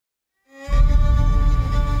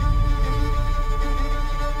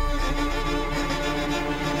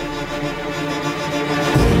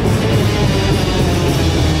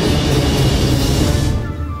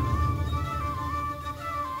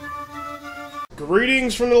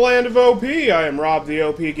Greetings from the land of OP. I am Rob the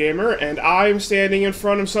OPGamer, and I'm standing in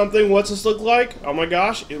front of something. What's this look like? Oh my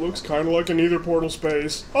gosh, it looks kind of like a Nether portal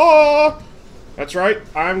space. Ah! That's right,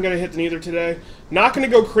 I'm going to hit the Nether today. Not going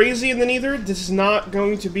to go crazy in the Nether. This is not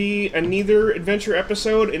going to be a Nether adventure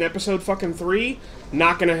episode in episode fucking 3.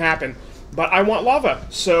 Not going to happen. But I want lava,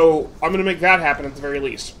 so I'm going to make that happen at the very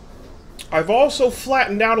least. I've also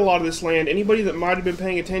flattened out a lot of this land. Anybody that might have been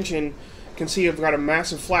paying attention can see I've got a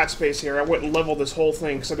massive flat space here. I went and leveled this whole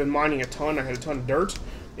thing because I've been mining a ton. I had a ton of dirt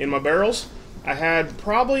in my barrels. I had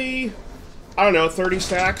probably, I don't know, 30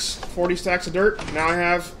 stacks, 40 stacks of dirt. Now I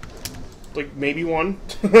have, like, maybe one.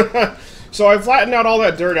 So I flattened out all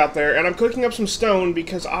that dirt out there, and I'm cooking up some stone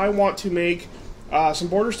because I want to make some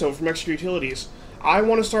border stone from extra utilities. I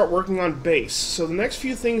want to start working on base. So the next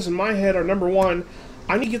few things in my head are, number one,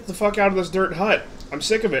 I need to get the fuck out of this dirt hut. I'm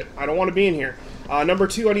sick of it. I don't want to be in here. Number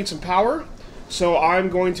two, I need some power. So I'm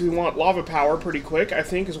going to want lava power pretty quick, I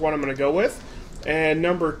think, is what I'm going to go with. And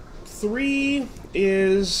number three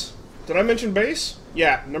is... Did I mention base?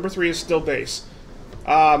 Yeah, number three is still base.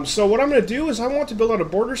 So what I'm going to do is I want to build out a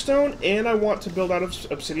border stone, and I want to build out of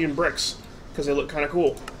obsidian bricks, because they look kind of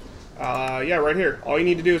cool. Yeah, right here. All you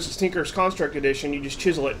need to do is, it's Tinker's Construct Edition, you just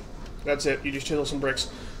chisel it. That's it, you just chisel some bricks.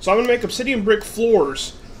 So I'm going to make obsidian brick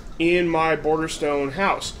floors in my border stone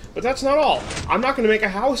house. But that's not all. I'm not going to make a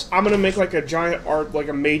house. I'm going to make like a giant like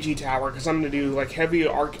a Meiji tower, because I'm going to do like heavy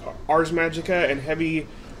Ars Magica and heavy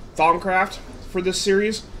Thaumcraft for this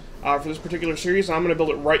series, for this particular series. I'm going to build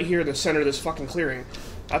it right here in the center of this fucking clearing.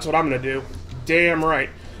 That's what I'm going to do. Damn right.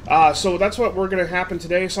 So that's what we're going to happen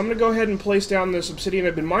today. So I'm going to go ahead and place down this obsidian.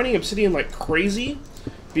 I've been mining obsidian like crazy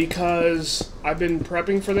because I've been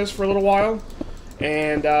prepping for this for a little while.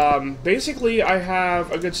 And basically I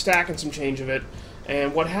have a good stack and some change of it.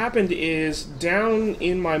 And what happened is, down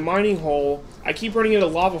in my mining hole, I keep running into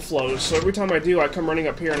lava flows. So every time I do, I come running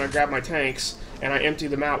up here and I grab my tanks and I empty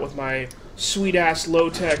them out with my sweet-ass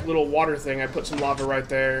low-tech little water thing. I put some lava right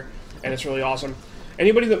there, and it's really awesome.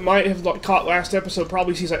 Anybody that might have caught last episode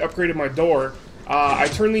probably sees I upgraded my door. I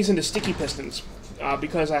turned these into sticky pistons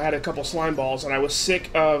because I had a couple slime balls, and I was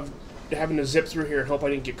sick of having to zip through here and hope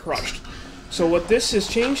I didn't get crushed. So what this has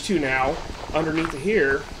changed to now, underneath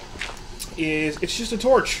here, is it's just a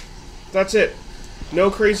torch. That's it. No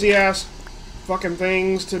crazy ass fucking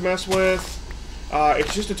things to mess with.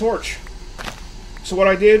 It's just a torch. So what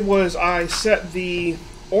I did was I set the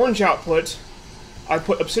orange output. I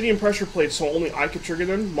put obsidian pressure plates so only I could trigger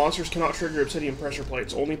them. Monsters cannot trigger obsidian pressure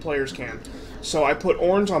plates. Only players can. So I put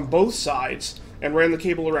orange on both sides and ran the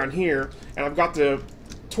cable around here, and I've got the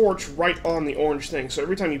torch right on the orange thing. So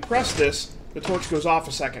every time you press this, the torch goes off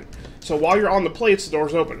a second. So while you're on the plates, the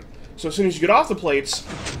door's open. So as soon as you get off the plates,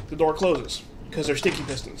 the door closes, because they're sticky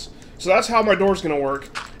pistons. So that's how my door's going to work,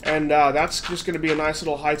 and that's just going to be a nice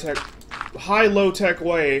little high-tech, high-low-tech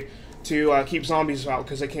way to keep zombies out,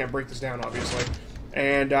 because they can't break this down, obviously.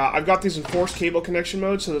 And I've got these in forced cable connection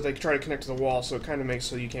mode, so that they can try to connect to the wall, so it kind of makes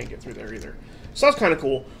so you can't get through there either. So that's kind of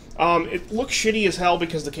cool. It looks shitty as hell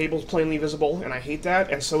because the cable's plainly visible, and I hate that,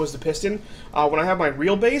 and so is the piston. When I have my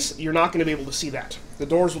real base, you're not going to be able to see that. The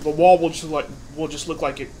doors with the wall will just look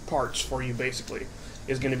like it parts for you, basically,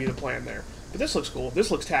 is going to be the plan there. But this looks cool.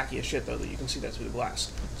 This looks tacky as shit, though, that you can see that through the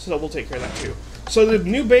glass. So we'll take care of that, too. So the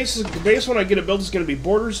new base, the base when I get it built is going to be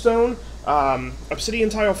border stone, obsidian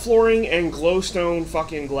tile flooring, and glowstone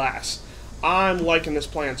fucking glass. I'm liking this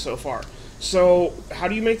plan so far. So, how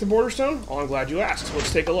do you make the border stone? Oh, I'm glad you asked.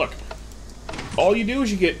 Let's take a look. All you do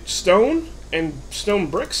is you get stone and stone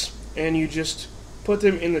bricks, and you just put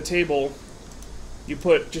them in the table. You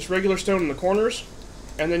put just regular stone in the corners,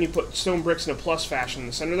 and then you put stone bricks in a plus fashion in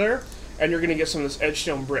the center there, and you're going to get some of this edge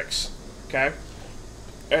stone bricks, okay?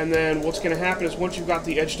 And then what's going to happen is once you've got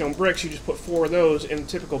the edge stone bricks, you just put 4 of those in the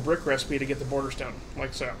typical brick recipe to get the border stone,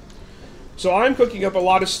 like so. So I'm cooking up a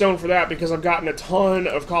lot of stone for that because I've gotten a ton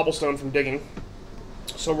of cobblestone from digging.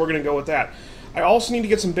 So we're going to go with that. I also need to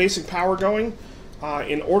get some basic power going.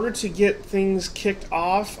 In order to get things kicked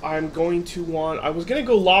off, I'm going to want... I was going to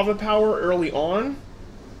go lava power early on.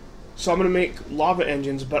 So I'm going to make lava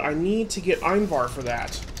engines, but I need to get Einvar for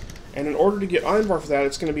that. And in order to get Einvar for that,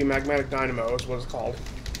 it's going to be Magmatic Dynamo is what it's called.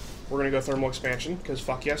 We're going to go thermal expansion, because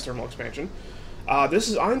fuck yes, thermal expansion. This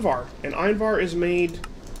is Einvar, and Einvar is made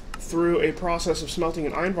through a process of smelting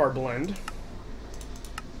an Einvar blend.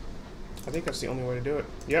 I think that's the only way to do it.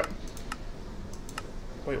 Yep.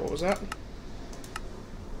 Wait, what was that?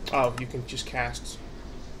 Oh, you can just cast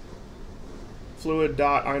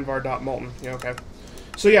fluid.einvar.molten. Yeah, okay.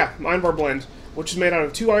 So yeah, Einvar blend, which is made out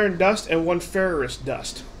of 2 iron dust and 1 ferrous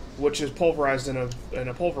dust, which is pulverized in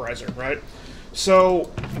a pulverizer, right? So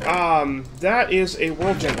That is a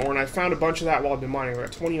world gem ore, and I found a bunch of that while I've been mining. I've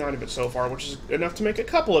got 29 of it so far, which is enough to make a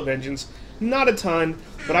couple of engines. Not a ton,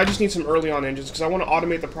 but I just need some early on engines because I want to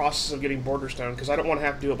automate the process of getting border stone because I don't want to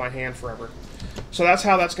have to do it by hand forever. So that's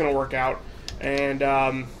how that's going to work out. And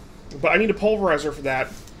but I need a pulverizer for that.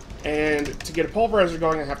 And to get a pulverizer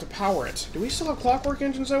going, I have to power it. Do we still have clockwork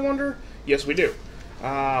engines, I wonder? Yes, we do.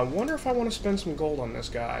 Wonder if I want to spend some gold on this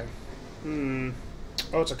guy. Oh,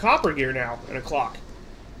 it's a copper gear now and a clock.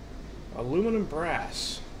 Aluminum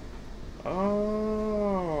brass.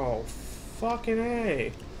 Oh, fucking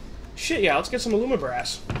A. Shit, yeah, let's get some aluminum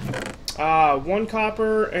brass. 1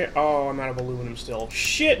 copper, and, oh, I'm out of aluminum still.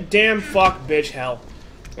 Shit, damn, fuck, bitch, hell.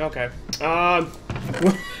 Okay. I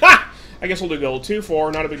guess we'll do gold. 2,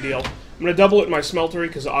 4, not a big deal. I'm gonna double it in my smeltery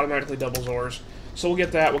because it automatically doubles ores. So we'll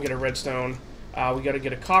get that, we'll get a redstone. We gotta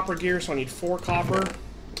get a copper gear, so I need 4 copper.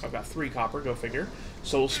 I've got 3 copper, go figure.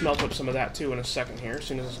 So we'll smelt up some of that too in a second here, as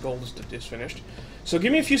soon as this gold is finished. So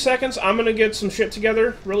give me a few seconds, I'm gonna get some shit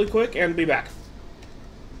together really quick and be back.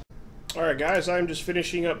 Alright guys, I'm just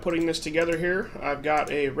finishing up putting this together here. I've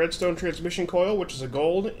got a redstone transmission coil, which is a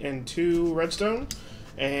gold, and 2 redstone.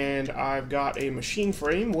 And I've got a machine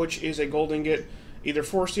frame, which is a gold ingot, either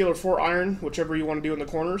 4 steel or 4 iron, whichever you want to do in the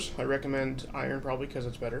corners. I recommend iron probably because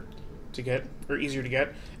it's better to get, or easier to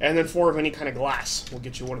get. And then 4 of any kind of glass will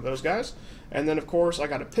get you one of those guys. And then of course I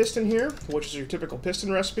got a piston here, which is your typical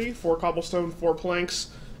piston recipe: 4 cobblestone, 4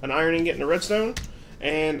 planks, an iron ingot, and a redstone.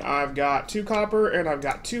 And I've got 2 copper, and I've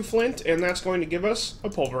got 2 flint, and that's going to give us a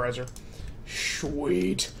pulverizer.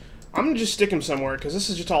 Sweet. I'm going to just stick him somewhere, because this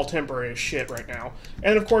is just all temporary as shit right now.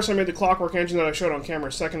 And of course I made the clockwork engine that I showed on camera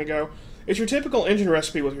a second ago. It's your typical engine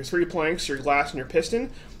recipe with your 3 planks, your glass, and your piston.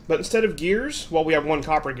 But instead of gears, well, we have 1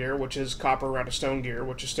 copper gear, which is copper around a stone gear,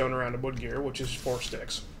 which is stone around a wood gear, which is 4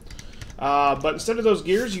 sticks. But instead of those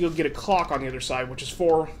gears, you'll get a clock on the other side, which is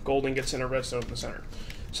 4 gold ingots and a redstone in the center.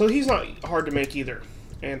 So he's not hard to make either.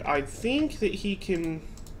 And I think that he can...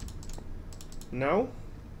 No?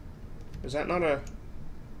 Is that not a...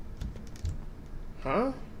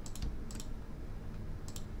 Huh?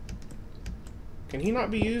 Can he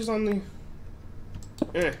not be used on the...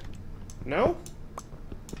 No?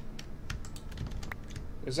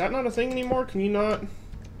 Is that not a thing anymore? Can you not...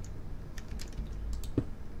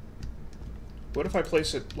 What if I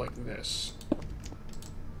place it like this?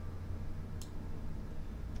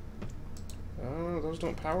 Those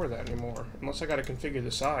don't power that anymore. Unless I gotta configure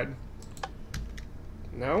the side.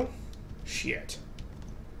 No? Shit.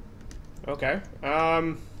 Okay.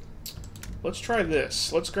 Let's try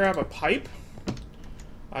this. Let's grab a pipe.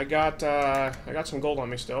 I got some gold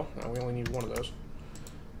on me still. We only need 1 of those.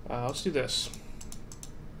 Let's do this.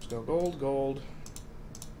 Let's go gold, gold.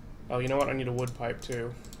 Oh, you know what? I need a wood pipe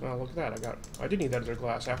too. Oh, look at that. I did need that other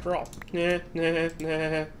glass after all.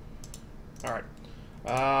 Alright.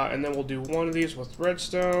 And then we'll do 1 of these with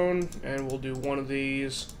redstone, and we'll do 1 of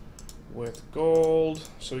these with gold.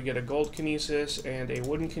 So we get a gold kinesis and a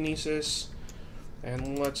wooden kinesis.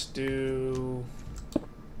 And let's do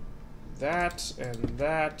that and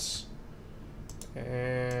that.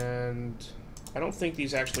 And I don't think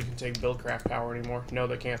these actually can take buildcraft power anymore. No,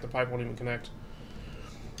 they can't. The pipe won't even connect.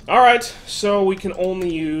 Alright, so we can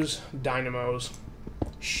only use dynamos.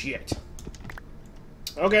 Shit.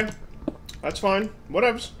 Okay. That's fine.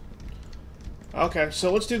 Whatevs. Okay,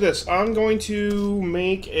 so let's do this. I'm going to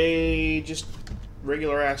make a just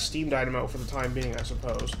regular-ass Steam Dynamo for the time being, I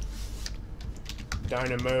suppose.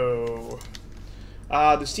 Dynamo.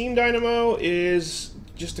 The Steam Dynamo is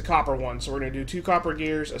just a copper one, so we're going to do 2 copper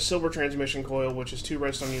gears, a silver transmission coil, which is 2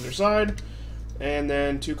 redstone on either side, and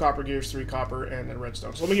then 2 copper gears, 3 copper, and then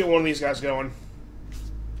redstone. So let me get one of these guys going.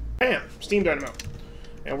 Bam! Steam Dynamo.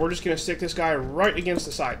 And we're just going to stick this guy right against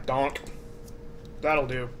the side. Donk. That'll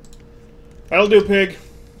do. That'll do, pig.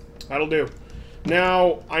 That'll do.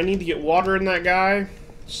 Now, I need to get water in that guy,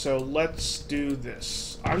 so let's do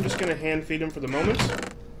this. I'm just going to hand feed him for the moment,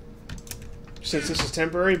 since this is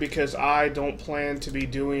temporary, because I don't plan to be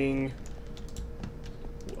doing...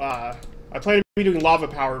 I plan to be doing lava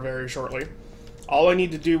power very shortly. All I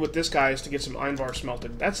need to do with this guy is to get some Einvar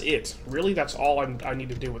smelted. That's it. Really, that's all I need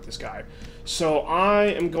to do with this guy. So I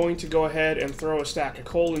am going to go ahead and throw a stack of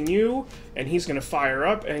coal in you, and he's going to fire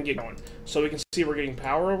up and get going. So we can see we're getting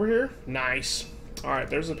power over here. Nice. Alright,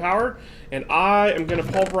 there's the power. And I am going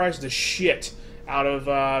to pulverize the shit out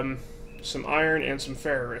of some iron and some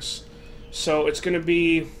ferrous. So it's going to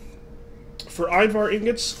be, for Einvar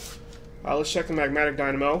ingots, let's check the magmatic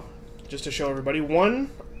dynamo, just to show everybody. One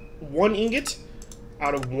ingot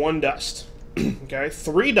out of 1 dust. Okay,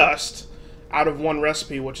 3 dust out of 1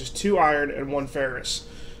 recipe, which is 2 iron and 1 ferrous.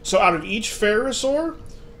 So out of each ferrous ore,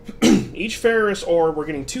 each ferrous ore, we're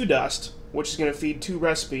getting 2 dust, which is going to feed 2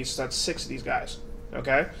 recipes, so that's 6 of these guys.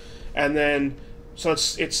 Okay? And then, so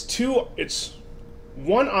it's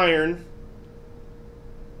 1 iron.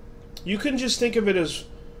 You can just think of it as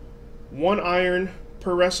 1 iron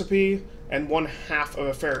per recipe and 1/2 of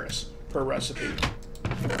a ferrous per recipe.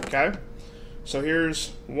 Okay? So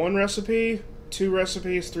here's 1 recipe, 2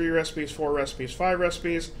 recipes, 3 recipes, 4 recipes, 5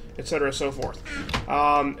 recipes, etc. so forth.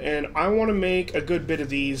 And I want to make a good bit of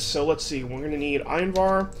these, so let's see. We're going to need iron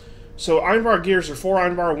bar. So iron bar gears are 4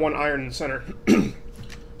 iron bar, 1 iron in the center.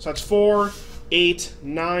 So that's 4, 8,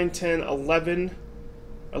 9, 10, 11.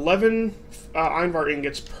 11 iron bar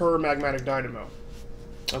ingots per magmatic dynamo.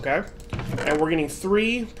 Okay? And we're getting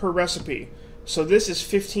 3 per recipe. So this is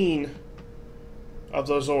 15 of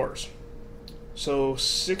those ores. So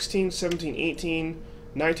 16, 17, 18,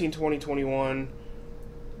 19, 20, 21,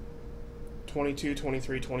 22,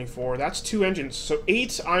 23, 24. That's 2 engines. So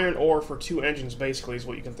 8 iron ore for 2 engines, basically, is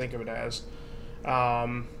what you can think of it as. You'll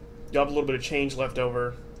have a little bit of change left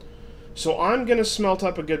over. So I'm going to smelt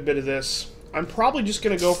up a good bit of this. I'm probably just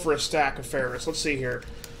going to go for a stack of ferrous. Let's see here.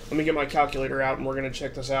 Let me get my calculator out, and we're going to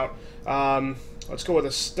check this out. Let's go with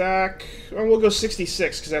a stack. Oh, we'll go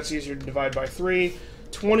 66, because that's easier to divide by 3.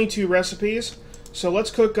 22 recipes. So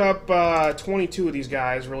let's cook up 22 of these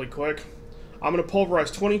guys really quick. I'm going to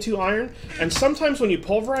pulverize 22 iron, and sometimes when you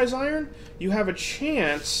pulverize iron, you have a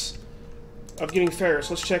chance of getting ferrous.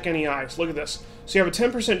 Let's check NEIs. Look at this. So you have a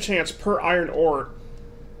 10% chance per iron ore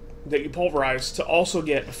that you pulverize to also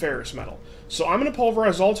get a ferrous metal. So I'm going to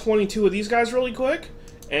pulverize all 22 of these guys really quick,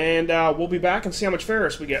 and we'll be back and see how much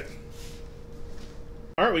ferrous we get.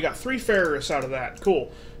 Alright, we got 3 ferrous out of that.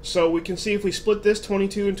 Cool. So we can see if we split this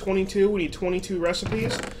 22 and 22, we need 22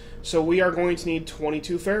 recipes. So we are going to need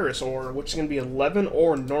 22 ferrous ore, which is going to be 11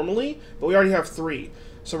 ore normally, but we already have 3.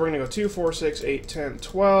 So we're going to go 2, 4, 6, 8, 10,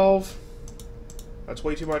 12. That's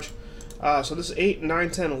way too much. So this is 8, 9,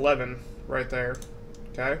 10, 11 right there.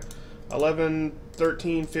 Okay? 11,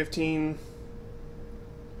 13, 15,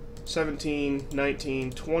 17,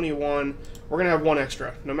 19, 21. We're going to have 1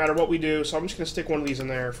 extra, no matter what we do. So I'm just going to stick one of these in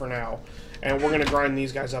there for now. And we're going to grind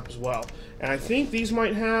these guys up as well. And I think these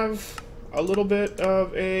might have a little bit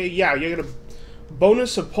of a... Yeah, you get a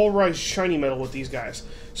bonus of pulverized shiny metal with these guys.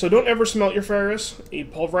 So don't ever smelt your ferrous. You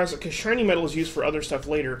pulverize it, because shiny metal is used for other stuff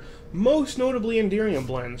later. Most notably Enderium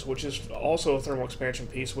blends, which is also a thermal expansion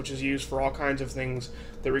piece, which is used for all kinds of things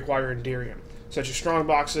that require Enderium, such as strong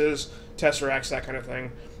boxes, tesseracts, that kind of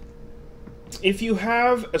thing. If you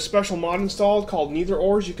have a special mod installed called Neither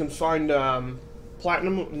Ores, you can find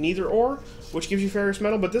Platinum Neither Ore, which gives you ferrous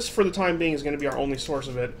metal, but this, for the time being, is going to be our only source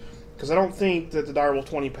of it, because I don't think that the Direwolf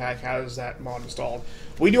 20 pack has that mod installed.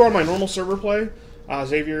 We do on my normal server play.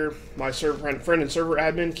 Xavier, my friend and server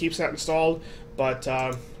admin, keeps that installed, but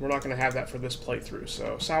we're not going to have that for this playthrough,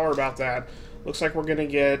 so sour about that. Looks like we're going to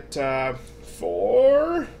get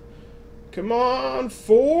 4. Come on,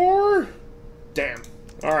 4? Damn.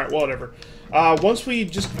 Alright, well, whatever. Once we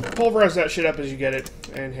just pulverize that shit up as you get it,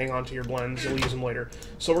 and hang on to your blends, you'll use them later.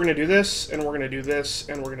 So we're going to do this, and we're going to do this,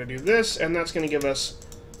 and we're going to do this, and that's going to give us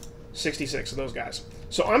 66 of those guys.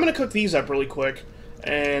 So I'm going to cook these up really quick,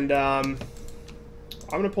 and I'm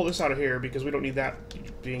going to pull this out of here, because we don't need that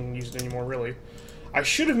being used anymore, really. I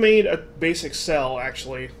should have made a basic cell,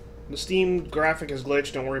 actually. The Steam graphic is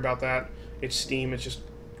glitched, don't worry about that. It's Steam, it's just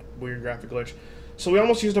weird graphic glitch. So we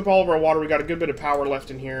almost used up all of our water. We got a good bit of power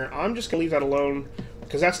left in here. I'm just going to leave that alone,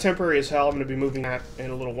 because that's temporary as hell. I'm going to be moving that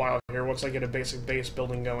in a little while here once I get a basic base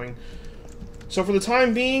building going. So for the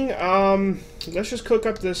time being, let's just cook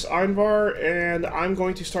up this iron bar, and I'm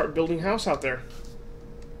going to start building a house out there.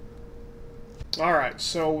 Alright,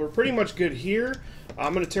 so we're pretty much good here.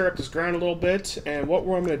 I'm going to tear up this ground a little bit, and what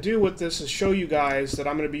I'm going to do with this is show you guys that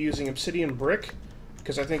I'm going to be using obsidian brick,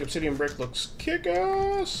 because I think obsidian brick looks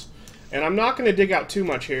kick-ass. And I'm not going to dig out too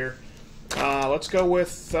much here. Let's go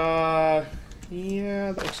with, yeah,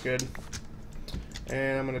 that looks good.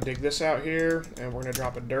 And I'm going to dig this out here, and we're going to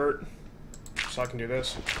drop a dirt, so I can do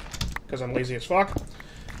this, because I'm lazy as fuck.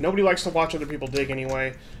 Nobody likes to watch other people dig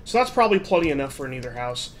anyway, so that's probably plenty enough for an either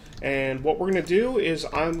house. And what we're going to do is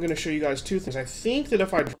I'm going to show you guys 2 things. I think that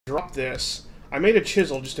if I drop this, I made a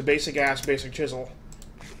chisel, just a basic chisel.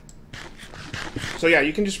 So yeah,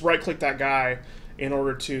 you can just right-click that guy in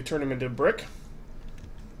order to turn him into brick.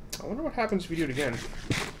 I wonder what happens if you do it again.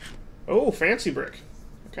 Oh, fancy brick.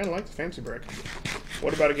 I kind of like the fancy brick.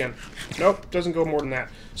 What about again? Nope, doesn't go more than that.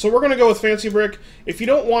 So we're going to go with fancy brick. If you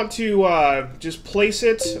don't want to just place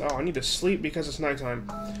it... Oh, I need to sleep because it's nighttime.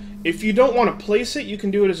 If you don't want to place it, you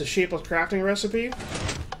can do it as a shapeless crafting recipe.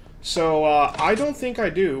 So I don't think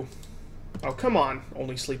I do. Oh, come on.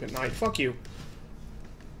 Only sleep at night. Fuck you.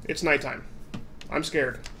 It's nighttime. I'm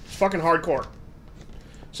scared. It's fucking hardcore.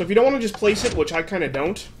 So if you don't want to just place it, which I kind of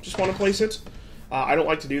don't just want to place it, I don't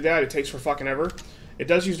like to do that. It takes for fucking ever. It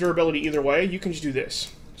does use durability either way. You can just do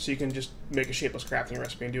this. So you can just make a shapeless crafting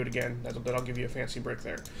recipe and do it again. That'll give you a fancy brick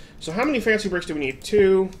there. So how many fancy bricks do we need?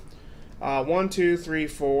 2. 1, 2, 3,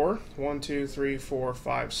 4. 1, 2, 3, 4,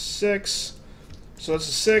 5, 6. So that's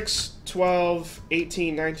a 6, 12,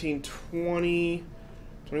 18, 19, 20,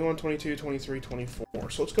 21, 22, 23, 24.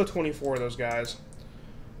 So let's go 24 of those guys.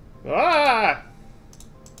 Ah!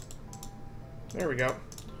 There we go.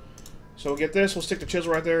 So we'll get this. We'll stick the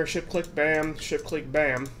chisel right there. Shift click, bam. Shift click,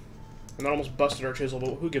 bam. And that almost busted our chisel,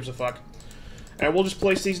 but who gives a fuck? And we'll just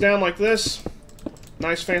place these down like this.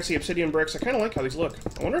 Nice fancy obsidian bricks. I kind of like how these look.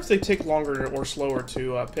 I wonder if they take longer or slower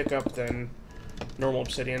to pick up than normal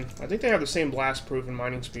obsidian. I think they have the same blast proof and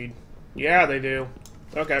mining speed. Yeah, they do.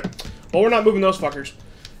 Okay. Well, we're not moving those fuckers.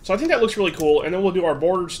 So I think that looks really cool. And then we'll do our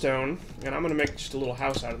bordered stone. And I'm going to make just a little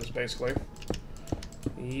house out of this, basically.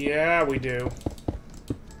 Yeah, we do.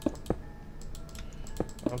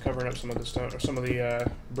 I'm covering up some of the stone, or some of the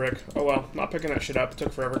brick. Oh well, not picking that shit up. It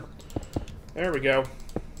took forever. There we go.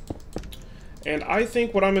 And I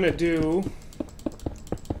think what I'm going to do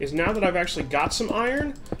is, now that I've actually got some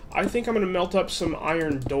iron, I think I'm going to melt up some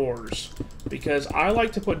iron doors, because I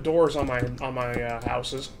like to put doors on my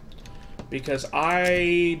houses, because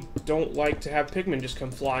I don't like to have pigmen just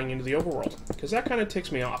come flying into the overworld, because that kind of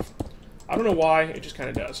ticks me off. I don't know why, it just kind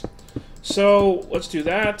of does. So let's do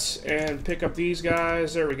that and pick up these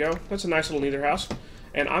guys. There we go. That's a nice little nether house.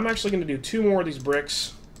 And I'm actually going to do 2 more of these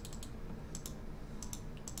bricks.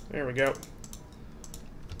 There we go.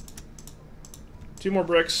 2 more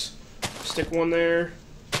bricks. Stick 1 there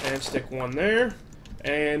and stick 1 there.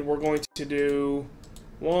 And we're going to do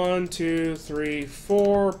 1, 2, 3,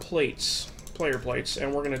 4 plates. Player plates.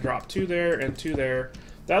 And we're going to drop 2 there and 2 there.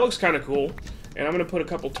 That looks kind of cool. And I'm going to put a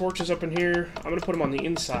couple torches up in here. I'm going to put them on the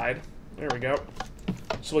inside. There we go.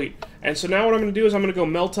 Sweet. And so now what I'm going to do is I'm going to go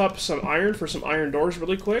melt up some iron for some iron doors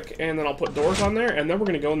really quick, and then I'll put doors on there, and then we're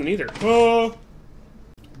going to go in the nether.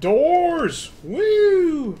 Doors!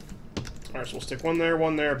 Woo! Alright, so we'll stick 1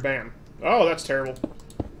 there, bam. Oh, that's terrible.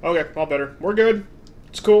 Okay, all better. We're good.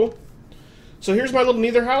 It's cool. So here's my little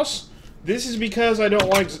nether house. This is because I don't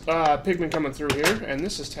like pigmen coming through here, and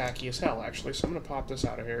this is tacky as hell, actually, so I'm going to pop this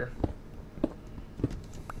out of here.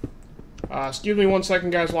 Excuse me 1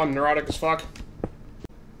 second, guys, while I'm neurotic as fuck.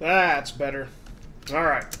 That's better.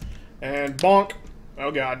 Alright. And bonk.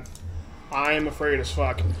 Oh, God. I am afraid as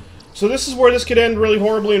fuck. So this is where this could end really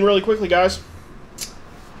horribly and really quickly, guys.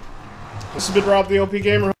 This has been Rob the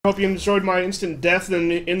OPGamer. I hope you enjoyed my instant death in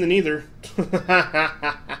the nether.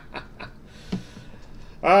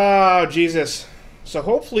 Oh, Jesus. So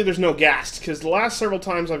hopefully there's no ghast, because the last several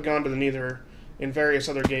times I've gone to the nether in various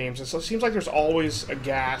other games, it seems like there's always a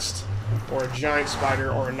ghast, or a giant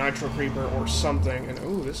spider, or a nitro creeper, or something. And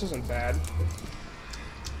ooh, this isn't bad.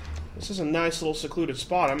 This is a nice little secluded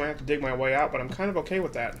spot. I might have to dig my way out, but I'm kind of okay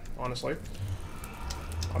with that, honestly.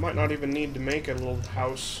 I might not even need to make a little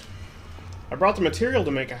house. I brought the material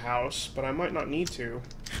to make a house, but I might not need to.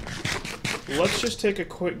 Let's just take a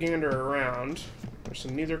quick gander around. There's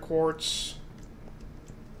some nether quartz.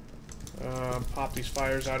 Pop these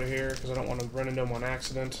fires out of here, because I don't want to run into them on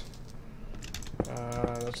accident.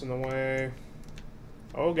 That's in the way.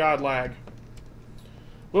 Oh god, lag. A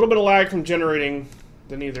little bit of lag from generating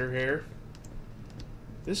the nether here.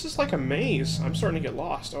 This is like a maze. I'm starting to get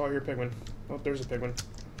lost. Oh, I hear pigmen. Oh, there's a pigman.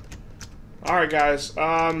 Alright, guys.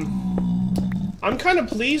 I'm kind of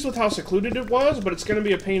pleased with how secluded it was, but it's going to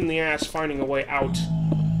be a pain in the ass finding a way out.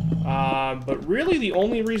 But really, the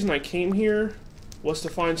only reason I came here was to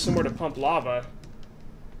find somewhere to pump lava.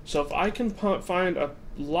 So if I can find a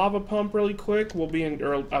lava pump really quick, we'll be in,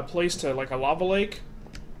 or a place to, like, a lava lake.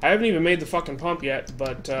 I haven't even made the fucking pump yet,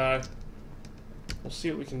 but, we'll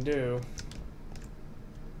see what we can do.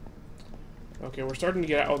 Okay, we're starting to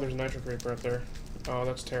get out. Oh, there's a nitro creeper up there. Oh,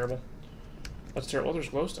 that's terrible. That's terrible. Oh, there's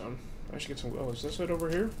glowstone. I should get some. Oh, is this it over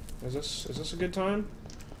here? Is this a good time?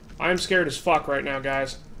 I'm scared as fuck right now,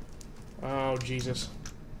 guys. Oh, Jesus.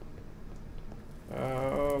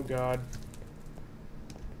 Oh, God.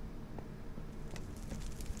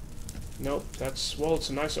 Nope, that's, well, it's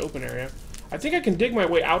a nice open area. I think I can dig my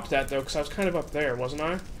way out to that, though, because I was kind of up there, wasn't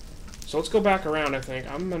I? So let's go back around, I think.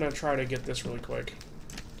 I'm going to try to get this really quick.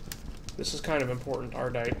 This is kind of important,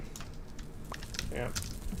 Ardite. Yeah.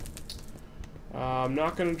 I'm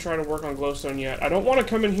not going to try to work on glowstone yet. I don't want to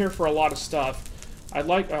come in here for a lot of stuff. I'd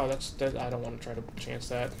like... Oh, I don't want to try to chance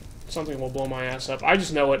that. Something will blow my ass up. I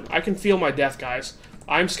just know it. I can feel my death, guys.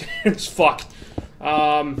 I'm scared as fuck.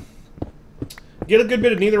 Get a good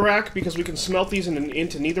bit of netherrack, because we can smelt these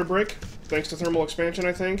into nether brick, thanks to thermal expansion,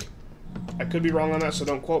 I think. I could be wrong on that, so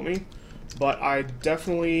don't quote me. But I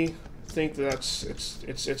definitely think that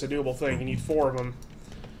it's a doable thing. You need 4 of them.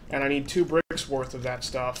 And I need 2 bricks worth of that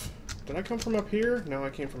stuff. Did I come from up here? No, I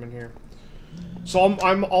came from in here. So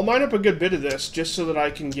I'll mine up a good bit of this, just so that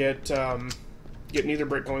I can get nether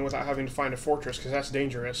brick going without having to find a fortress, because that's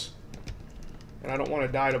dangerous. And I don't want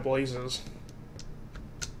to die to blazes.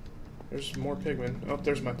 There's more pigmen. Oh,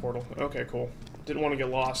 there's my portal. Okay, cool. Didn't want to get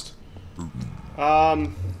lost.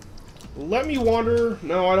 Let me wander.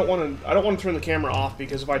 No, I don't want to turn the camera off,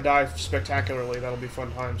 because if I die spectacularly, that'll be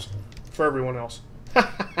fun times for everyone else.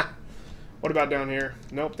 What about down here?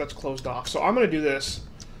 Nope, that's closed off. So I'm gonna do this.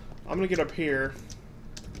 I'm gonna get up here,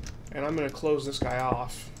 and I'm gonna close this guy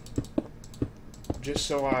off, just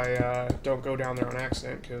so I don't go down there on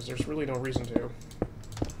accident, because there's really no reason to.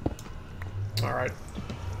 All right.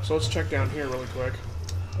 So let's check down here really quick.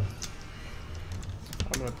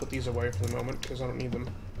 I'm going to put these away for the moment, because I don't need them.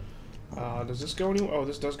 Does this go anywhere? Oh,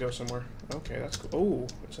 this does go somewhere. Okay, that's cool. Oh,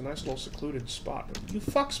 it's a nice little secluded spot. You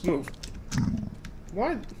fucks move.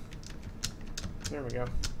 What? There we go.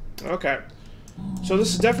 Okay. So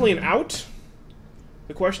this is definitely an out.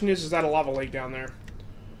 The question is that a lava lake down there?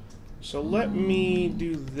 So let me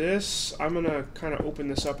do this. I'm going to kind of open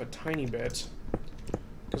this up a tiny bit,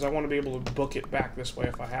 because I want to be able to book it back this way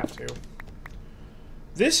if I have to.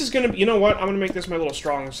 This is going to be... You know what? I'm going to make this my little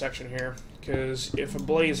strong section here, because if a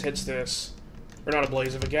blaze hits this... Or not a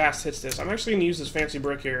blaze, if a ghast hits this, I'm actually going to use this fancy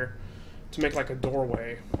brick here to make like a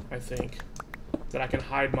doorway, I think, that I can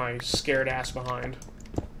hide my scared ass behind.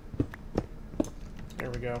 There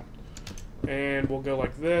we go. And we'll go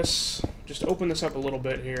like this. Just open this up a little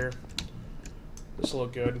bit here. This will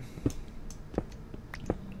look good.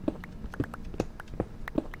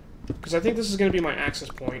 Because I think this is going to be my access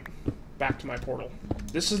point back to my portal.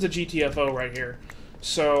 This is the GTFO right here.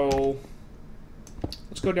 So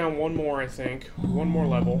let's go down one more, I think. One more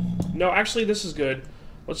level. No, actually, this is good.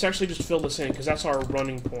 Let's actually just fill this in, because that's our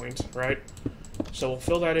running point, right? So we'll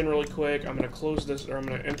fill that in really quick. I'm going to close this, or I'm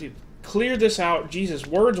going to clear this out. Jesus,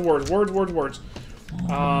 words. We're going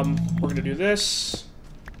to do this.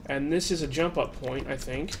 And this is a jump up point, I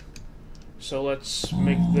think. So let's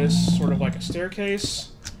make this sort of like a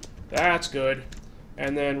staircase. That's good.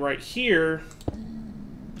 And then right here,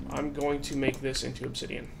 I'm going to make this into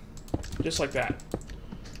obsidian. Just like that.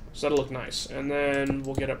 So that'll look nice. And then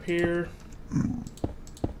we'll get up here.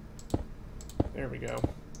 There we go.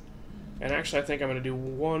 And actually, I think I'm going to do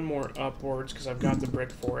one more upwards, because I've got the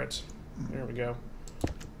brick for it. There we go.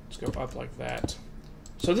 Let's go up like that.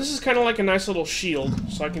 So this is kind of like a nice little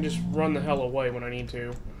shield, so I can just run the hell away when I need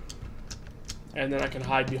to. And then I can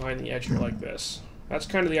hide behind the edge here like this. That's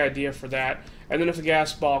kind of the idea for that. And then if the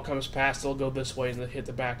gas ball comes past, it'll go this way and then hit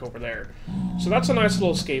the back over there. So that's a nice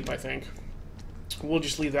little escape, I think. We'll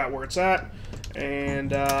just leave that where it's at.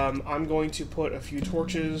 And I'm going to put a few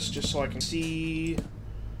torches just so I can see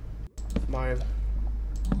my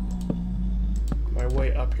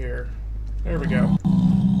way up here. There we go.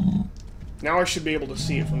 Now I should be able to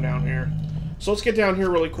see it from down here. So let's get down here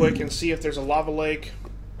really quick and see if there's a lava lake.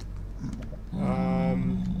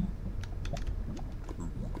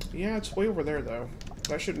 Yeah, it's way over there, though.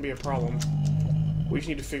 That shouldn't be a problem. We just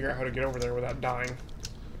need to figure out how to get over there without dying.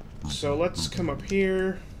 So let's come up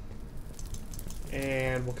here.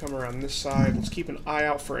 And we'll come around this side. Let's keep an eye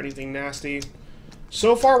out for anything nasty.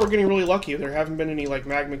 So far, we're getting really lucky. There haven't been any, like,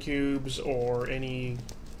 magma cubes or any...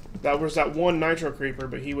 That was that one nitro creeper,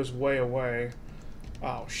 but he was way away.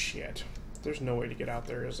 Oh, shit. There's no way to get out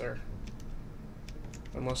there, is there?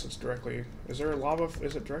 Unless it's directly... Is there lava?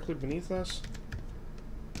 Is it directly beneath us?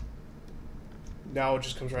 No, it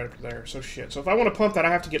just comes right up there. So, shit. So, if I want to pump that,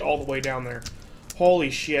 I have to get all the way down there.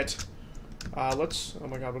 Holy shit. Let's... Oh,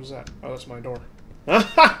 my God. What is that? Oh, that's my door. I'm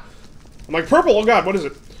like, purple! Oh, God. What is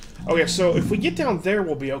it? Okay, so if we get down there,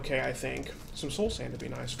 we'll be okay, I think. Some soul sand would be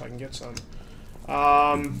nice if I can get some.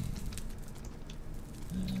 I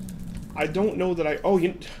don't know that I... Oh,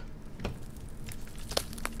 you...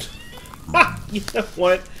 You know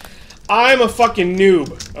what? I'm a fucking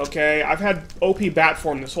noob, okay? I've had OP bat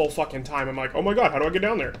form this whole fucking time. I'm like, oh my God, how do I get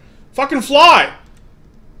down there? Fucking fly!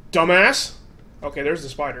 Dumbass! Okay, there's the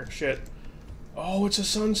spider. Shit. Oh, it's a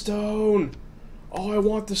sunstone! Oh, I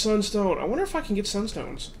want the sunstone. I wonder if I can get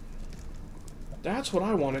sunstones. That's what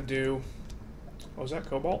I want to do. Oh, is that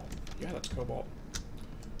cobalt? Yeah, that's cobalt.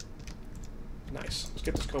 Nice. Let's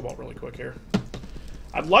get this cobalt really quick here.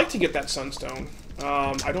 I'd like to get that sunstone.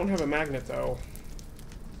 I don't have a magnet, though.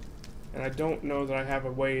 And I don't know that I have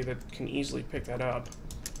a way that can easily pick that up.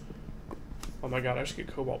 Oh my god, I should get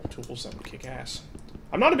cobalt tools. That would kick ass.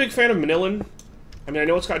 I'm not a big fan of manilin. I mean, I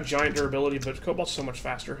know it's got giant durability, but cobalt's so much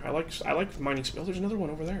faster. I like mining speed. Oh, there's another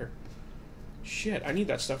one over there. Shit, I need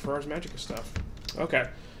that stuff for Ars Magica stuff. Okay.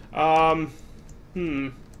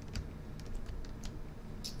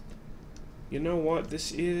 You know what?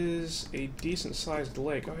 This is a decent-sized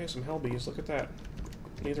lake. Oh, hey, some hellbees. Look at that.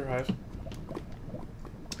 Neither hive.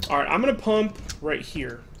 Alright, I'm gonna pump right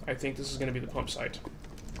here. I think this is gonna be the pump site.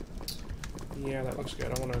 Yeah, that looks good.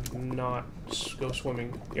 I want to not go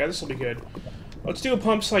swimming. Yeah, this will be good. Let's do a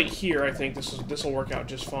pump site here. I think this will work out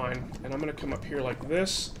just fine. And I'm gonna come up here like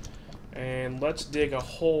this, and let's dig a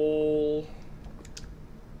hole.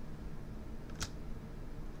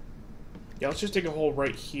 Yeah, let's just dig a hole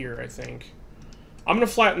right here. I think I'm gonna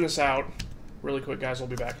flatten this out really quick, guys. I'll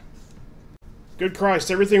be back. Good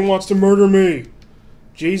Christ! Everything wants to murder me.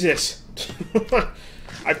 Jesus.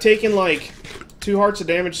 I've taken like 2 hearts of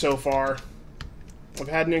damage so far. I've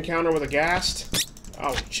had an encounter with a ghast.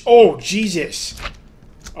 Oh, Jesus.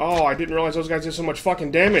 Oh, I didn't realize those guys did so much fucking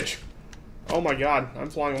damage. Oh my god, I'm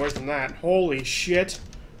flying away from that. Holy shit.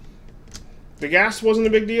 The ghast wasn't a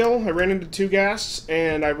big deal. I ran into 2 ghasts,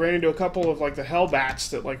 and I ran into a couple of, like, the hell bats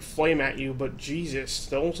that, like, flame at you, but Jesus,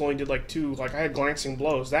 those only did, like, 2. Like, I had glancing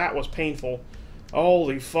blows. That was painful.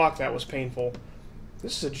 Holy fuck, that was painful.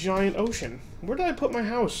 This is a giant ocean. Where did I put my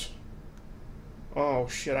house? Oh,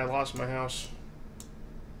 shit, I lost my house.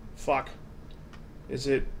 Fuck. Is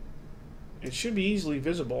it... It should be easily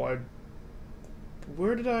visible.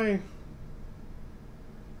 Where did I...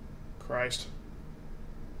 Christ.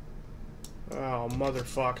 Oh,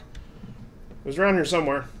 motherfuck. It was around here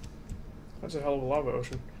somewhere. That's a hell of a lava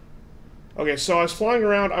ocean. Okay, so I was flying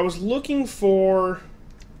around. I was looking for...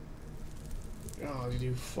 Oh,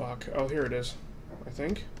 you fuck. Oh, here it is. I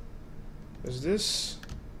think. Is this...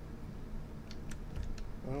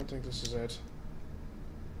 I don't think this is it.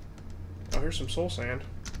 Oh, here's some soul sand.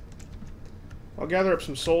 I'll gather up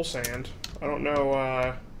some soul sand. I don't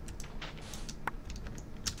know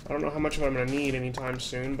how much of it I'm going to need anytime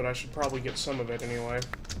soon, but I should probably get some of it anyway.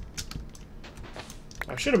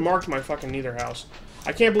 I should have marked my fucking nether house.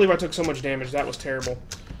 I can't believe I took so much damage. That was terrible.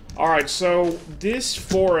 Alright, so this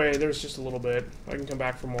foray, there's just a little bit. I can come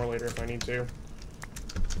back for more later if I need to.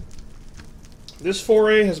 This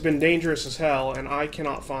foray has been dangerous as hell, and I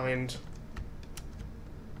cannot find...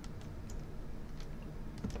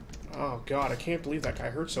 Oh god, I can't believe that guy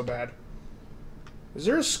hurt so bad. Is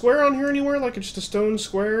there a square on here anywhere? Like it's just a stone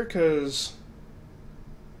square? Because...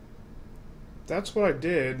 that's what I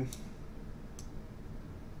did.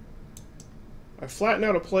 I flattened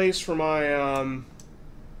out a place for my, I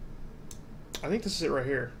think this is it right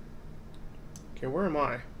here. Okay, where am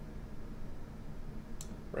I?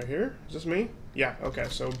 Right here? Is this me? Yeah, okay,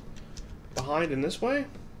 so... behind and this way?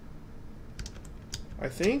 I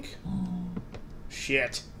think?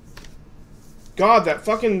 Shit. God, that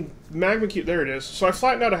fucking magma cube... There it is. So I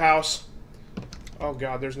flattened out a house. Oh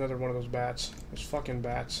god, there's another one of those bats. Those fucking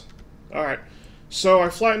bats. Alright. So I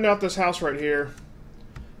flattened out this house right here.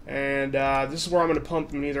 And this is where I'm going to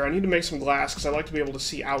pump them either. I need to make some glass, because I like to be able to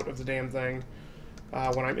see out of the damn thing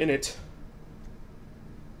when I'm in it.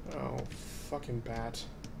 Oh, fucking bat.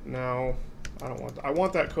 No, I don't want that. I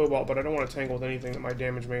want that cobalt, but I don't want to tangle with anything that might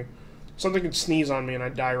damage me. Something could sneeze on me and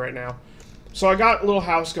I'd die right now. So I got a little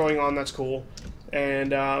house going on, that's cool.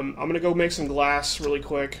 And I'm going to go make some glass really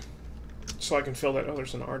quick so I can fill that. Oh,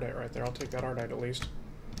 there's an ardite right there. I'll take that ardite at least.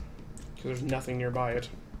 Because there's nothing nearby it.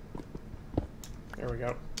 There we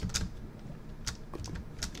go.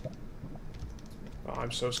 Oh,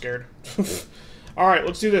 I'm so scared. Alright,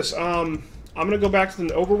 let's do this. I'm going to go back to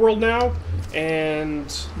the overworld now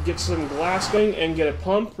and get some glass going and get a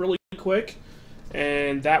pump really quick.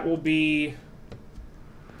 And that will be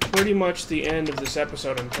pretty much the end of this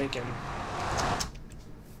episode, I'm thinking.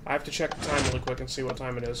 I have to check the time really quick and see what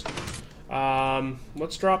time it is.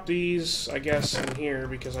 Let's drop these, I guess, in here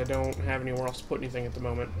because I don't have anywhere else to put anything at the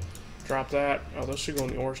moment. Drop that. Oh, those should go in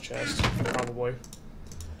the ores chest, probably.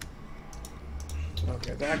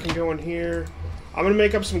 Okay, that can go in here. I'm gonna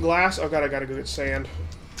make up some glass. Oh god, I gotta go get sand.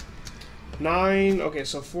 9. Okay,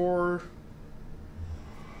 so 4.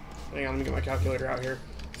 Hang on, let me get my calculator out here.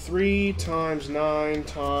 3 times 9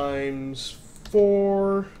 times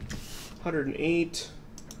 4. 108.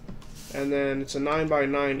 And then it's a 9 by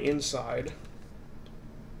 9 inside.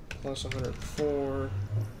 Plus 104.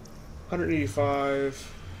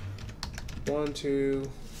 185. 1,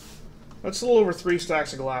 2. That's a little over 3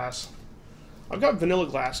 stacks of glass. I've got vanilla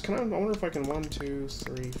glass. I wonder if I can 1, 2,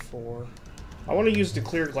 3, 4. I want to use the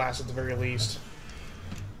clear glass at the very least.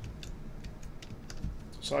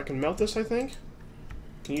 So I can melt this, I think.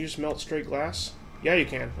 Can you just melt straight glass? Yeah, you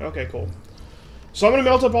can. Okay, cool. So I'm going to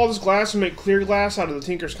melt up all this glass and make clear glass out of the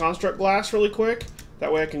Tinker's Construct glass really quick.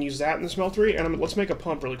 That way I can use that in the smeltery. And let's make a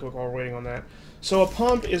pump really quick while we're waiting on that. So a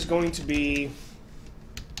pump is going to be...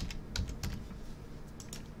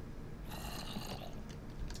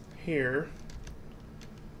 here.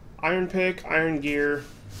 Iron pick, iron gear,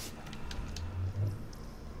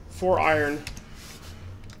 4 iron,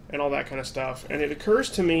 and all that kind of stuff. And it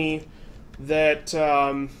occurs to me that,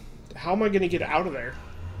 how am I going to get out of there?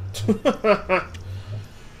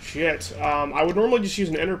 Shit. I would normally just use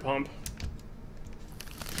an ender pump,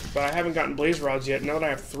 but I haven't gotten blaze rods yet. Now that I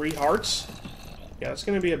have 3 hearts, yeah, that's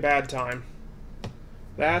going to be a bad time.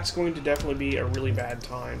 That's going to definitely be a really bad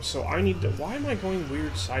time. So I need to... Why am I going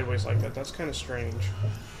weird sideways like that? That's kind of strange.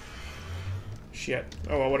 Shit.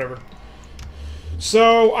 Oh, well, whatever.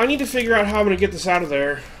 So I need to figure out how I'm going to get this out of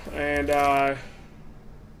there. And,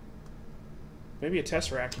 maybe a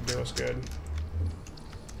tesseract would do us good.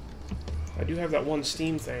 I do have that one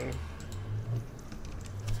steam thing.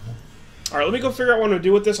 Alright, let me go figure out what I'm going to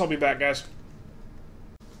do with this. I'll be back, guys.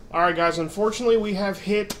 Alright guys, unfortunately we have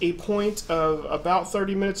hit a point of about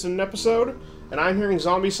 30 minutes in an episode, and I'm hearing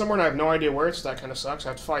zombies somewhere and I have no idea where, so that kind of sucks. I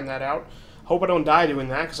have to find that out. Hope I don't die doing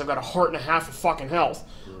that, because I've got 1.5 hearts of fucking health.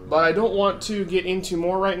 But I don't want to get into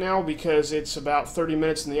more right now, because it's about 30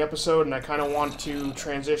 minutes in the episode, and I kind of want to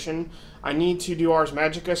transition. I need to do Ars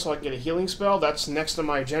Magica so I can get a healing spell. That's next on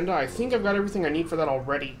my agenda. I think I've got everything I need for that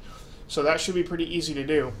already, so that should be pretty easy to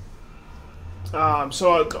do. So I'm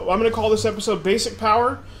going to call this episode Basic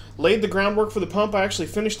Power. Laid the groundwork for the pump. I actually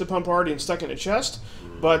finished the pump already and stuck it in a chest.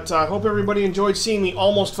 But I hope everybody enjoyed seeing me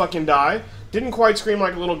almost fucking die. Didn't quite scream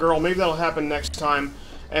like a little girl. Maybe that'll happen next time.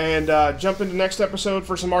 And jump into next episode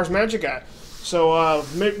for some Ars Magica. So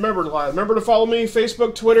remember to follow me,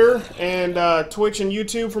 Facebook, Twitter, and Twitch and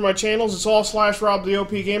YouTube for my channels. It's all /Rob the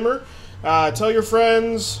OPGamer. Tell your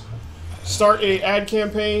friends. Start a ad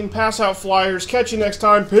campaign. Pass out flyers. Catch you next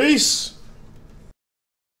time. Peace!